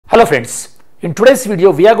Hello friends, in today's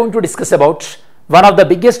video we are going to discuss about one of the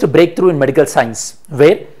biggest breakthrough in medical science,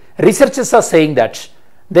 where researchers are saying that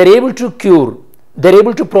they are able to cure, they are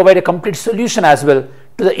able to provide a complete solution as well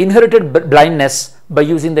to the inherited blindness by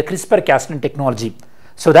using the CRISPR Cas9 technology,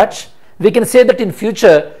 so that we can say that in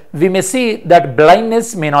future we may see that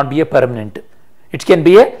blindness may not be a permanent. It can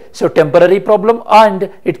be a temporary problem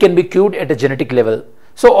and it can be cured at a genetic level.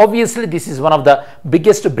 So obviously this is one of the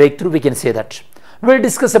biggest breakthrough, we can say that. We'll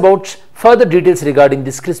discuss about further details regarding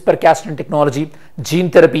this CRISPR Cas9 technology,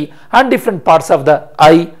 gene therapy and different parts of the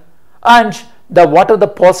eye, and what are the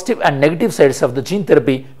positive and negative sides of the gene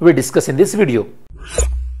therapy we'll discuss in this video.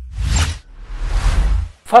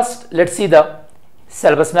 First, let's see the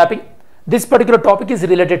syllabus mapping. This particular topic is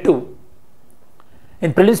related to,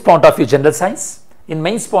 in prelims point of view, general science, in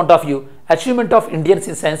mains point of view, achievement of Indians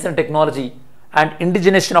in science and technology, and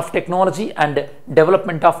indigenization of technology and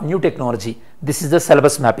development of new technology. This is the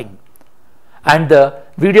syllabus mapping. And the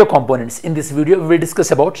video components. In this video we will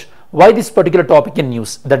discuss about why this particular topic in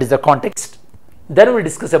news, that is the context. Then we will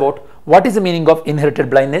discuss about what is the meaning of inherited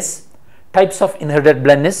blindness, types of inherited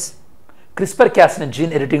blindness, CRISPR Cas9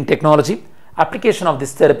 gene editing technology, application of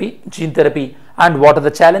this therapy, gene therapy, and what are the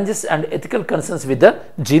challenges and ethical concerns with the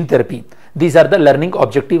gene therapy. These are the learning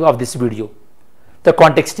objective of this video. The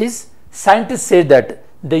context is, scientists say that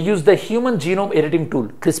they use the human genome editing tool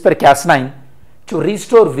CRISPR Cas9 to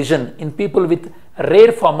restore vision in people with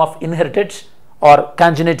rare form of inherited or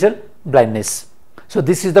congenital blindness. So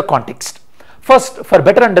this is the context. First, for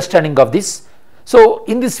better understanding of this, so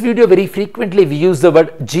in this video very frequently we use the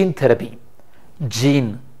word gene therapy,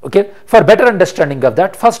 gene. Okay, for better understanding of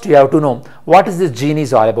that, first you have to know what is this gene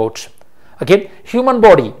is all about. Okay, human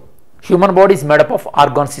body is made up of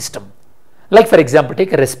organ system. Like for example,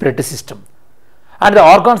 take a respiratory system, and the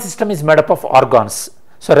organ system is made up of organs.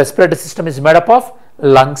 So respiratory system is made up of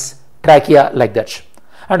lungs, trachea, like that,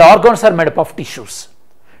 and organs are made up of tissues.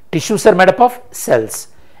 Tissues are made up of cells.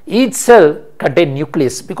 Each cell contains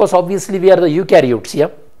nucleus, because obviously we are the eukaryotes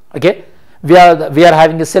here. Okay, we are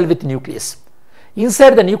having a cell with nucleus.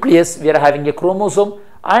 Inside the nucleus we are having a chromosome,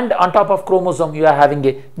 and on top of chromosome you are having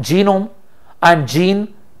a genome and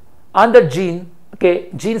gene, and the gene, okay,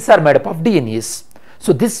 genes are made up of DNAs.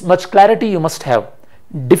 So this much clarity you must have.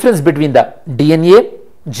 Difference between the DNA,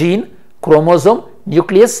 gene, chromosome,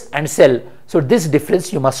 nucleus and cell. So this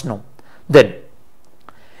difference you must know. Then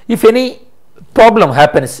if any problem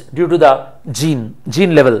happens due to the gene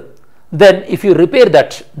level, then if you repair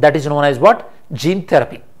that, that is known as what? Gene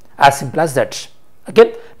therapy. As simple as that.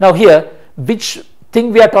 Okay. Now here, which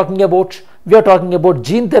thing we are talking about? We are talking about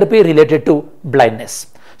gene therapy related to blindness.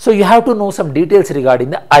 So you have to know some details regarding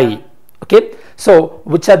the eye. Okay. So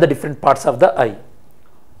which are the different parts of the eye?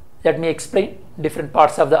 Let me explain different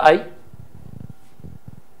parts of the eye.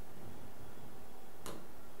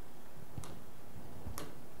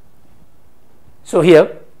 So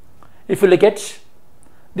here, if you look at,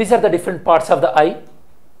 these are the different parts of the eye.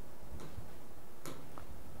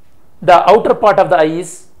 The outer part of the eye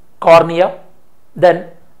is cornea. Then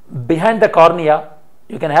behind the cornea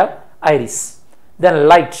you can have iris. Then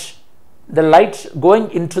the light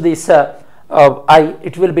going into this eye,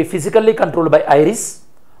 it will be physically controlled by iris.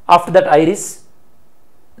 After that iris,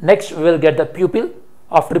 next we will get the pupil.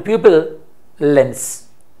 After pupil, lens.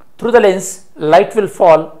 Through the lens, light will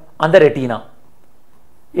fall on the retina.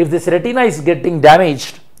 If this retina is getting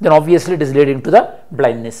damaged, then obviously it is leading to the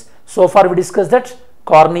blindness. So far we discussed that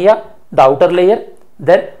cornea, the outer layer,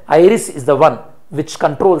 then iris is the one which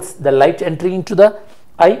controls the light entry into the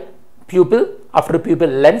eye, pupil, after pupil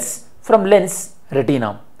lens, from lens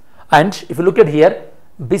retina. And if you look at here,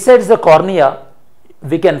 besides the cornea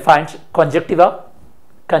we can find conjunctiva,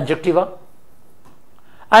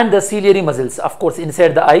 and the ciliary muscles. Of course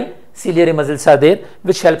inside the eye ciliary muscles are there,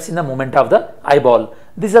 which helps in the movement of the eyeball.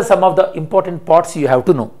 These are some of the important parts you have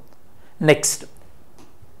to know. Next,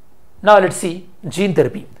 now let's see gene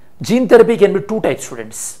therapy. Gene therapy can be two types,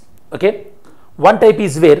 students. Okay, one type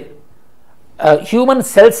is where a human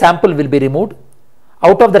cell sample will be removed.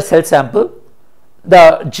 Out of the cell sample,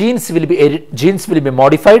 the genes will be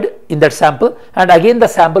modified in that sample, and again the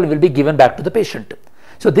sample will be given back to the patient.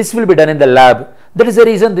 So this will be done in the lab. That is the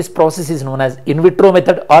reason this process is known as in vitro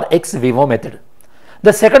method or ex vivo method.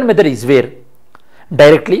 The second method is where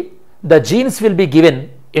directly the genes will be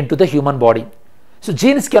given into the human body. So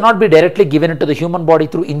genes cannot be directly given into the human body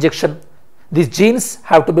through injection. These genes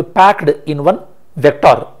have to be packed in one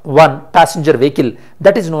vector, one passenger vehicle,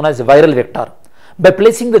 that is known as a viral vector. By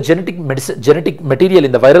placing the genetic material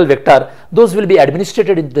in the viral vector, those will be administered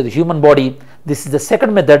into the human body. This is the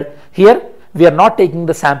second method. Here we are not taking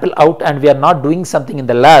the sample out and we are not doing something in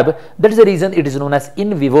the lab. That is the reason it is known as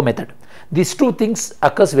in vivo method. These two things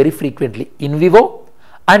occurs very frequently, in vivo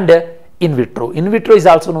and in vitro. In vitro is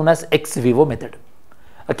also known as ex vivo method.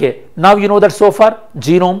 Okay, now you know that so far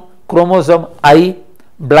genome, chromosome, eye,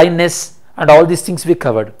 blindness and all these things we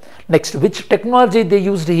covered. Next, which technology they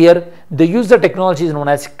used here? They used the technology known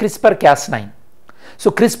as CRISPR Cas9.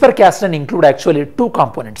 So CRISPR Cas9 include actually two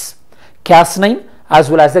components, Cas9 as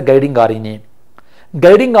well as the guiding RNA.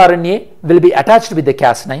 Guiding RNA will be attached with the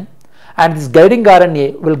Cas9 and this guiding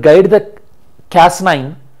RNA will guide the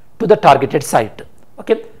Cas9 to the targeted site.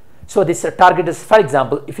 Okay, so this target is, for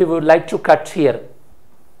example, if you would like to cut here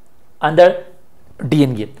under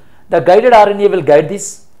DNA, the guided RNA will guide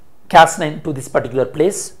this Cas9 to this particular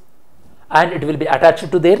place and it will be attached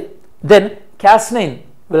to there. Then Cas9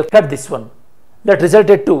 will cut this one, that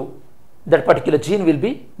resulted to that particular gene will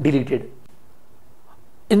be deleted.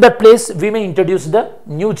 In that place we may introduce the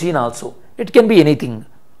new gene also. It can be anything.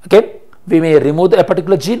 Okay, we may remove a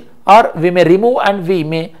particular gene or we may remove and we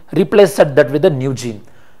may replace that with a new gene.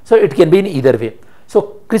 So it can be in either way.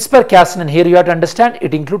 So CRISPR Cas9, here you have to understand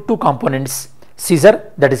it includes two components,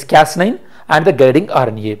 scissor, that is Cas9, and the guiding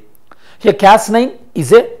RNA. Here Cas9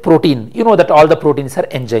 is a protein. You know that all the proteins are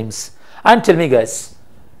enzymes. And tell me guys,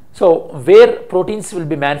 so where proteins will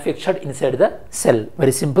be manufactured inside the cell?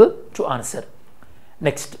 Very simple to answer.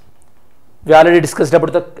 Next, we already discussed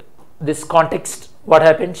about this context. What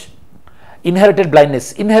happens? Inherited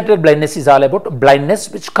blindness. Inherited blindness is all about blindness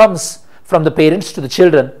which comes from the parents to the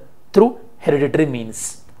children through hereditary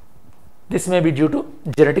means. This may be due to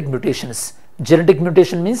genetic mutations. Genetic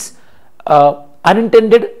mutation means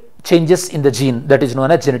unintended changes in the gene, that is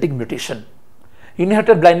known as genetic mutation.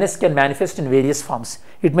 Inherited blindness can manifest in various forms.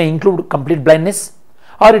 It may include complete blindness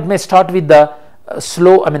or it may start with the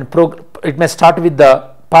it may start with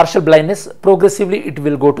the partial blindness. Progressively it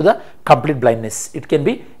will go to the complete blindness. It can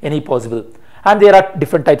be any possible. And there are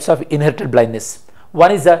different types of inherited blindness.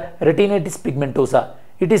 One is the retinitis pigmentosa.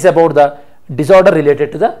 It is about the disorder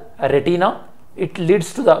related to the retina. It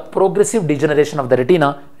leads to the progressive degeneration of the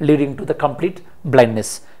retina leading to the complete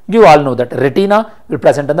blindness. You all know that retina will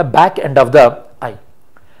present on the back end of the eye.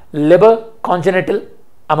 Leber congenital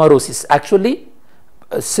amaurosis. Actually,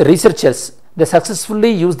 researchers, they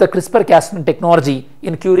successfully use the CRISPR Cas9 technology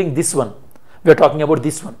in curing this one. We are talking about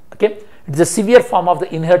this one. Okay, it is a severe form of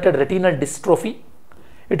the inherited retinal dystrophy.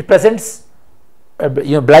 It presents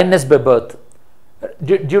blindness by birth.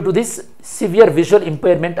 Due to this, severe visual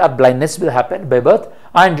impairment or blindness will happen by birth,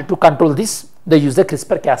 and to control this they use the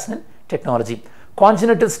CRISPR Cas9 technology.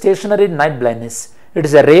 Congenital stationary night blindness. It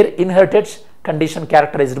is a rare inherited condition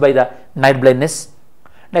characterized by the night blindness.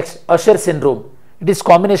 Next, Usher syndrome. It is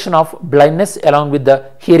combination of blindness along with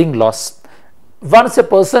the hearing loss. Once a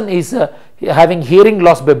person is having hearing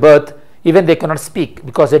loss by birth, even they cannot speak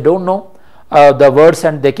because they don't know the words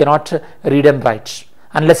and they cannot read and write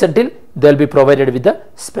unless until they will be provided with the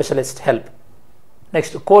specialist help.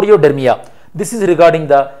 Next, choriodermia. This is regarding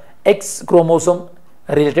the X chromosome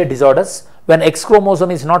related disorders. When X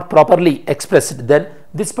chromosome is not properly expressed, then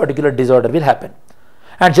this particular disorder will happen.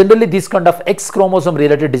 And generally these kind of X chromosome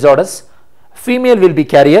related disorders, female will be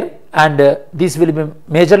carrier, and this will be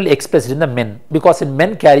majorly expressed in the men, because in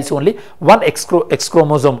men carries only one X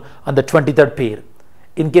chromosome on the 23rd pair,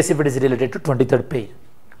 in case if it is related to 23rd pair.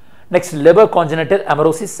 Next, Leber congenital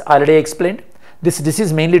amaurosis, already explained. This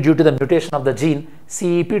disease mainly due to the mutation of the gene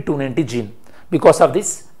CEP290 gene. Because of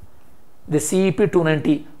this, the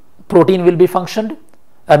CEP290 protein will be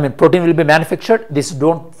protein will be manufactured. This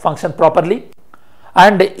don't function properly.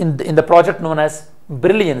 And in the project known as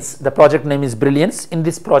Brilliance, the project name is Brilliance. In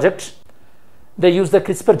this project, they use the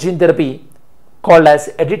CRISPR gene therapy called as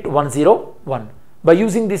EDIT 101. By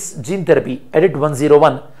using this gene therapy, EDIT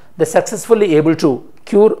 101, they successfully able to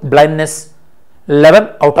cure blindness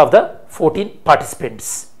 11 out of the 14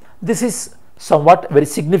 participants. This is somewhat very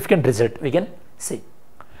significant result, we can say.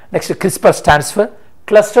 Next, CRISPR stands for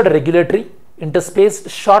Clustered Regulatory Interspaced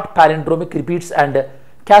Short Palindromic Repeats, and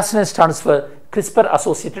Cas9 stands for CRISPR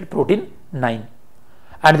Associated Protein 9.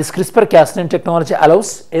 And this CRISPR Cas9 technology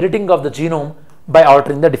allows editing of the genome by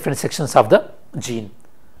altering the different sections of the gene.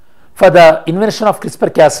 For the invention of CRISPR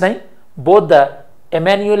Cas9, both the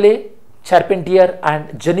Emmanuelle Charpentier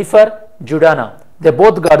and Jennifer Doudna, they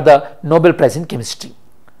both got the Nobel Prize in Chemistry.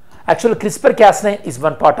 Actually, CRISPR Cas9 is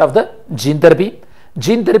one part of the gene therapy.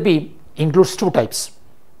 Gene therapy includes two types.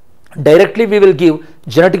 Directly we will give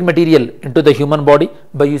genetic material into the human body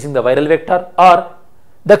by using the viral vector, or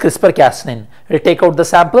the CRISPR Cas9. We take out the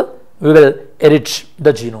sample, we will edit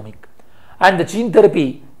the genomic. And the gene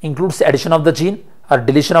therapy includes the addition of the gene or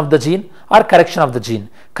deletion of the gene or correction of the gene.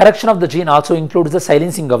 Correction of the gene also includes the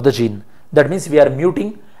silencing of the gene. That means we are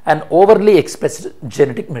muting an overly expressed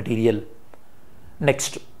genetic material.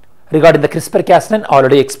 Next, regarding the CRISPR Cas9,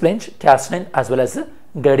 already explained Cas9 as well as the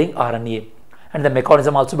guiding RNA, and the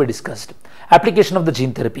mechanism also be discussed. Application of the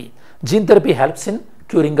gene therapy. Gene therapy helps in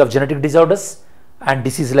curing of genetic disorders and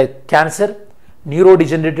diseases like cancer,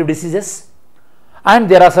 neurodegenerative diseases, and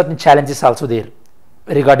there are certain challenges also there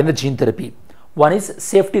regarding the gene therapy. One is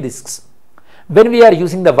safety risks. When we are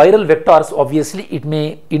using the viral vectors, obviously it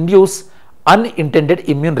may induce unintended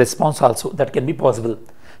immune response also, that can be possible.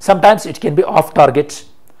 Sometimes it can be off target,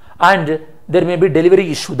 and there may be delivery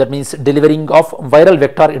issue, that means delivering of viral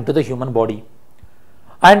vector into the human body.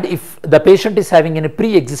 And if the patient is having any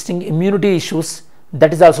pre-existing immunity issues,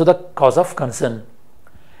 that is also the cause of concern.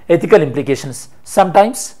 Ethical implications.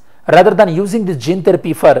 Sometimes rather than using this gene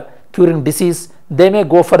therapy for curing disease, they may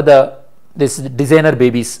go for this designer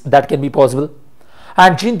babies, that can be possible.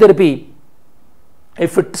 And gene therapy,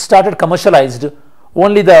 if it started commercialized,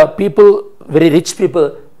 only the people, very rich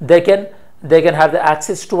people, they can have the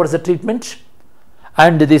access towards the treatment.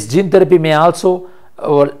 And this gene therapy may also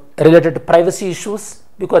related to privacy issues,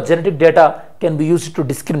 because genetic data can be used to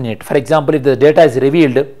discriminate. For example, if the data is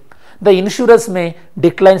revealed, the insurers may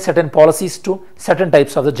decline certain policies to certain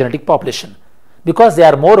types of the genetic population because they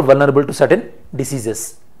are more vulnerable to certain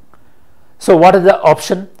diseases. So what is the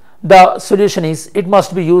option? The solution is it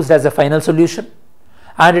must be used as a final solution,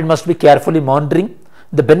 and it must be carefully monitoring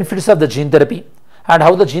the benefits of the gene therapy and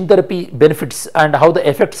how the gene therapy benefits and how the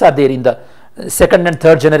effects are there in the second and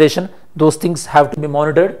third generation. Those things have to be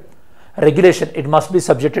monitored. Regulation, it must be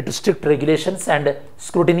subjected to strict regulations and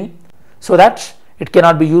scrutiny so that it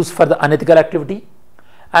cannot be used for the unethical activity.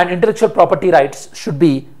 And intellectual property rights should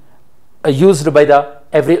be used by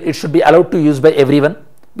it should be allowed to use by everyone,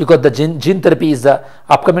 because the gene therapy is the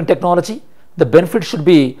upcoming technology. The benefit should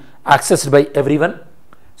be accessed by everyone,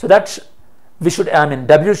 so that we should,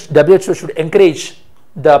 WHO should encourage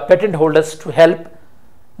the patent holders to help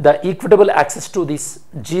the equitable access to these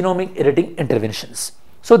genomic editing interventions.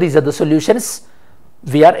 So these are the solutions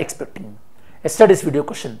we are expecting. Yesterday's video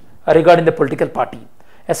question regarding the political party.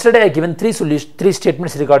 Yesterday I given three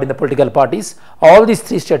statements regarding the political parties. All these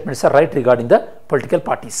three statements are right regarding the political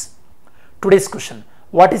parties. Today's question: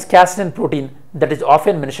 what is Cas9 protein that is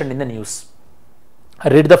often mentioned in the news?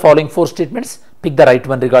 Read the following four statements, pick the right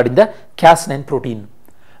one regarding the Cas9 protein.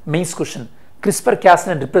 Mains question: CRISPR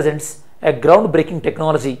Cas9 represents a groundbreaking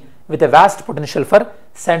technology with a vast potential for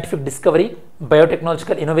scientific discovery,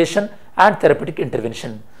 biotechnological innovation and therapeutic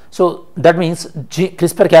intervention. So that means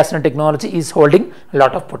CRISPR Cas9 technology is holding a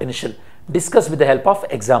lot of potential. Discuss with the help of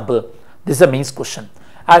example. This is the main question.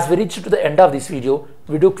 As we reach to the end of this video,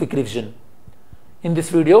 we do quick revision. In this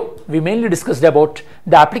video, we mainly discussed about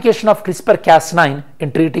the application of CRISPR Cas9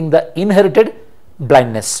 in treating the inherited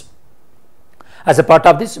blindness. As a part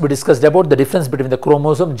of this, we discussed about the difference between the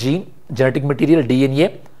chromosome, gene, genetic material,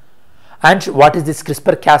 DNA, and what is this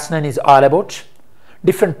CRISPR Cas9 is all about,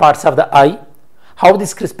 different parts of the eye, how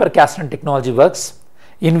this CRISPR Cas9 technology works,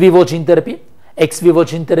 in vivo gene therapy, ex vivo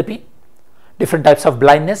gene therapy, different types of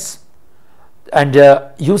blindness, and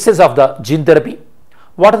uses of the gene therapy,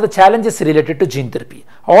 what are the challenges related to gene therapy.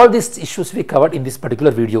 All these issues we covered in this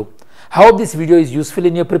particular video. I hope this video is useful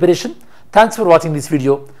in your preparation. Thanks for watching this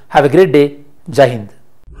video. Have a great day. Jai Hind.